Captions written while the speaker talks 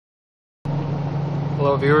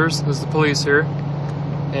Hello viewers, this is the police here,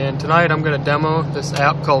 and tonight I'm going to demo this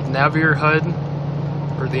app called Navier HUD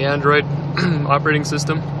for the Android operating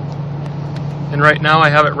system. And right now I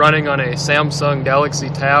have it running on a Samsung Galaxy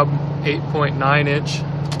Tab 8.9-inch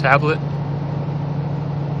tablet,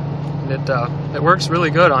 and it works really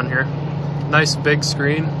good on here. Nice big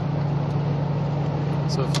screen.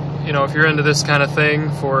 So if you're into this kind of thing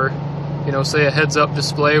for say a heads-up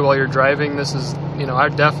display while you're driving, this is I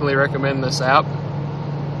definitely recommend this app.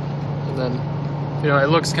 And then it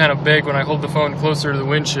looks kind of big when I hold the phone closer to the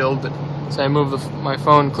windshield, but say I move my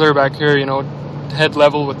phone clear back here, head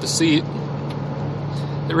level with the seat,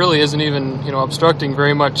 it really isn't even obstructing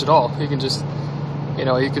very much at all. You can just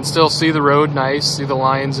you can still see the road nice, see the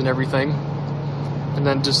lines and everything. And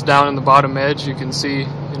then just down in the bottom edge you can see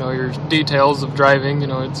your details of driving.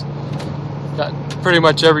 It's got pretty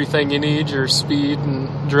much everything you need, your speed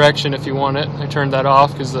and direction if you want it. I turned that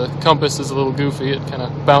off because the compass is a little goofy. It kind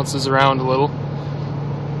of bounces around a little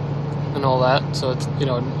and all that. So it's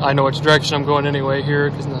I know which direction I'm going anyway here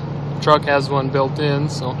because the truck has one built in,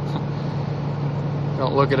 so I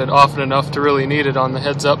don't look at it often enough to really need it on the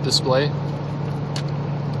heads-up display.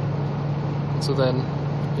 So then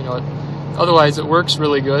otherwise it works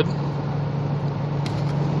really good.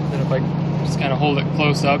 And if I just kind of hold it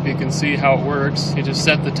close up, you can see how it works. You just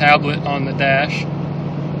set the tablet on the dash,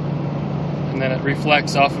 and then it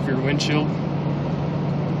reflects off of your windshield.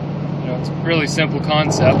 It's a really simple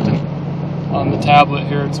concept, and on the tablet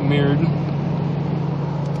here it's mirrored.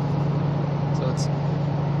 So it's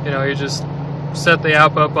you just set the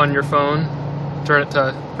app up on your phone, turn it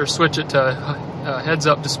to or switch it to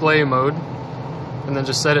heads-up display mode, and then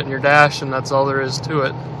just set it in your dash, and that's all there is to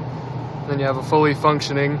it. Then you have a fully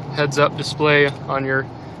functioning heads-up display on your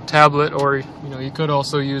tablet, or you could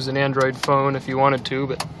also use an Android phone if you wanted to,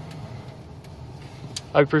 but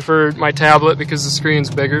I prefer my tablet because the screen's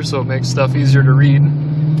bigger, so it makes stuff easier to read.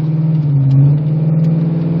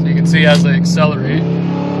 So you can see as I accelerate,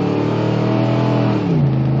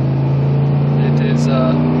 it is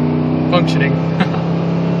functioning.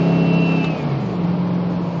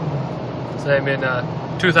 So I'm in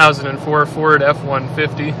 2004 Ford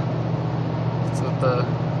F-150. It's with the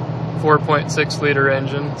 4.6 liter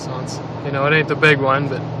engine, so it's it ain't the big one,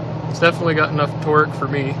 but it's definitely got enough torque for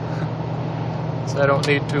me. So I don't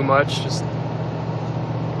need too much, just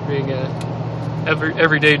being a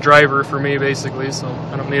everyday driver for me basically, so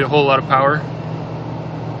I don't need a whole lot of power.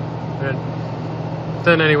 And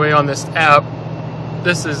then anyway, on this app,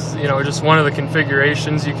 this is just one of the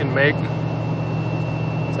configurations you can make.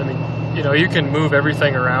 So, you can move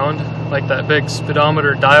everything around, like that big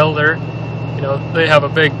speedometer dial there. They have a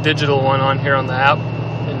big digital one on here on the app,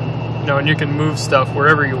 and and you can move stuff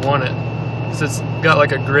wherever you want it. So it's got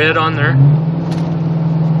like a grid on there,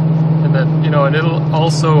 and then and it'll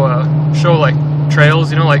also show like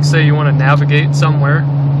trails. Like say you want to navigate somewhere,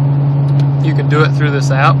 you can do it through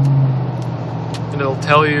this app, and it'll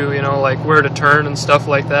tell you like where to turn and stuff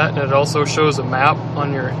like that. And it also shows a map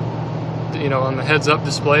on your on the heads-up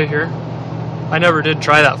display here. I never did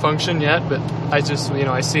try that function yet, but I just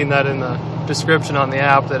I seen that in the description on the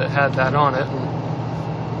app that it had that on it, and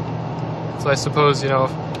so I suppose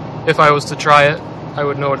if I was to try it, I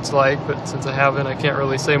would know what it's like. But since I haven't, I can't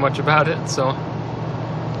really say much about it. So,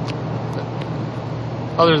 but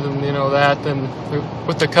other than that, then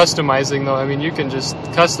with the customizing though, you can just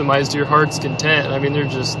customize to your heart's content. They're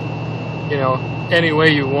just any way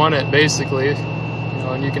you want it basically.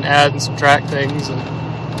 And you can add and subtract things, and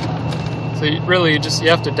so you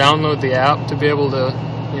have to download the app to be able to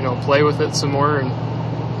play with it some more, and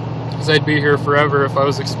because I'd be here forever if I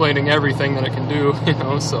was explaining everything that it can do.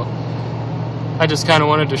 So I just kind of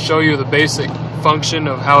wanted to show you the basic function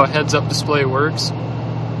of how a heads-up display works.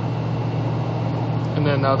 And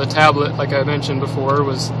then the tablet, like I mentioned before,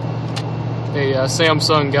 was a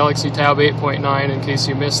Samsung Galaxy Tab 8.9, in case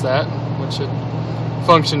you missed that, which it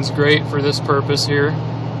functions great for this purpose here.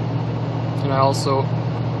 And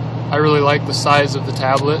I really like the size of the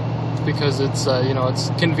tablet because it's it's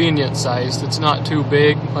convenient sized. It's not too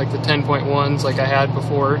big like the 10.1s like I had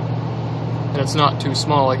before, and it's not too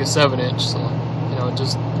small like a 7-inch. So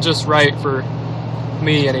just right for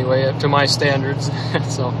me anyway, up to my standards.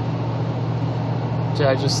 So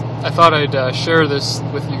I thought I'd share this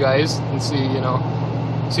with you guys and see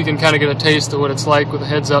so you can kind of get a taste of what it's like with a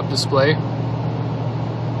heads-up display.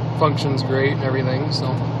 Functions great and everything.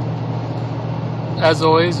 So as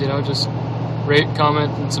always, just rate,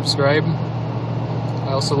 comment, and subscribe.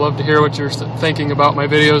 I also love to hear what you're thinking about my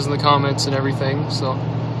videos in the comments and everything. So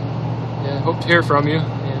yeah, hope to hear from you,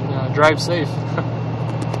 and drive safe.